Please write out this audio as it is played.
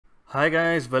Hi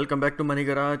guys, welcome back to Money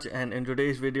Garage, and in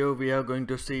today's video we are going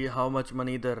to see how much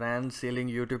money the Rand Sailing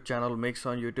YouTube channel makes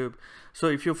on YouTube. So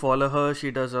if you follow her,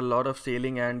 she does a lot of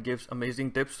sailing and gives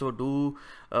amazing tips, so do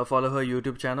follow her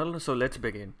YouTube channel. So let's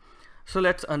begin. So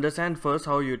let's understand first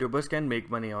how YouTubers can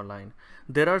make money online.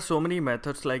 There are so many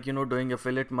methods like doing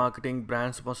affiliate marketing,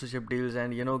 brand sponsorship deals,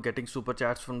 and getting super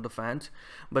chats from the fans.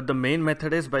 But the main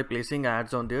method is by placing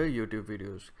ads on their YouTube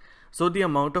videos. So the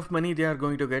amount of money they are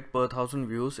going to get per 1,000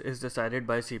 views is decided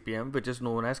by CPM, which is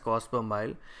known as cost per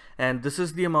mile, and this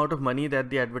is the amount of money that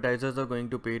the advertisers are going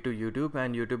to pay to YouTube,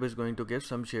 and YouTube is going to give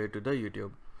some share to the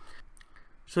YouTube.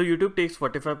 So YouTube takes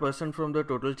 45% from the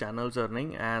total channel's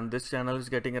earning, and this channel is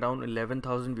getting around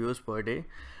 11,000 views per day,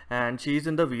 and she's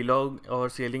in the vlog or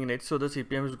sailing niche, so the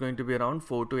CPM is going to be around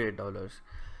 $4 to $8.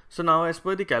 So now as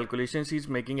per the calculations, she's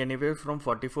making anywhere from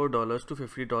 $44 to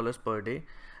 $50 per day,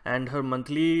 and her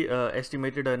monthly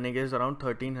estimated earning is around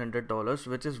 $1,300,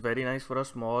 which is very nice for a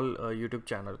small YouTube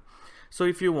channel. So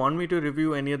if you want me to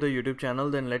review any other YouTube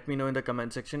channel, then let me know in the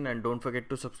comment section, and don't forget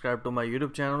to subscribe to my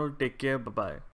YouTube channel. Take care, bye bye.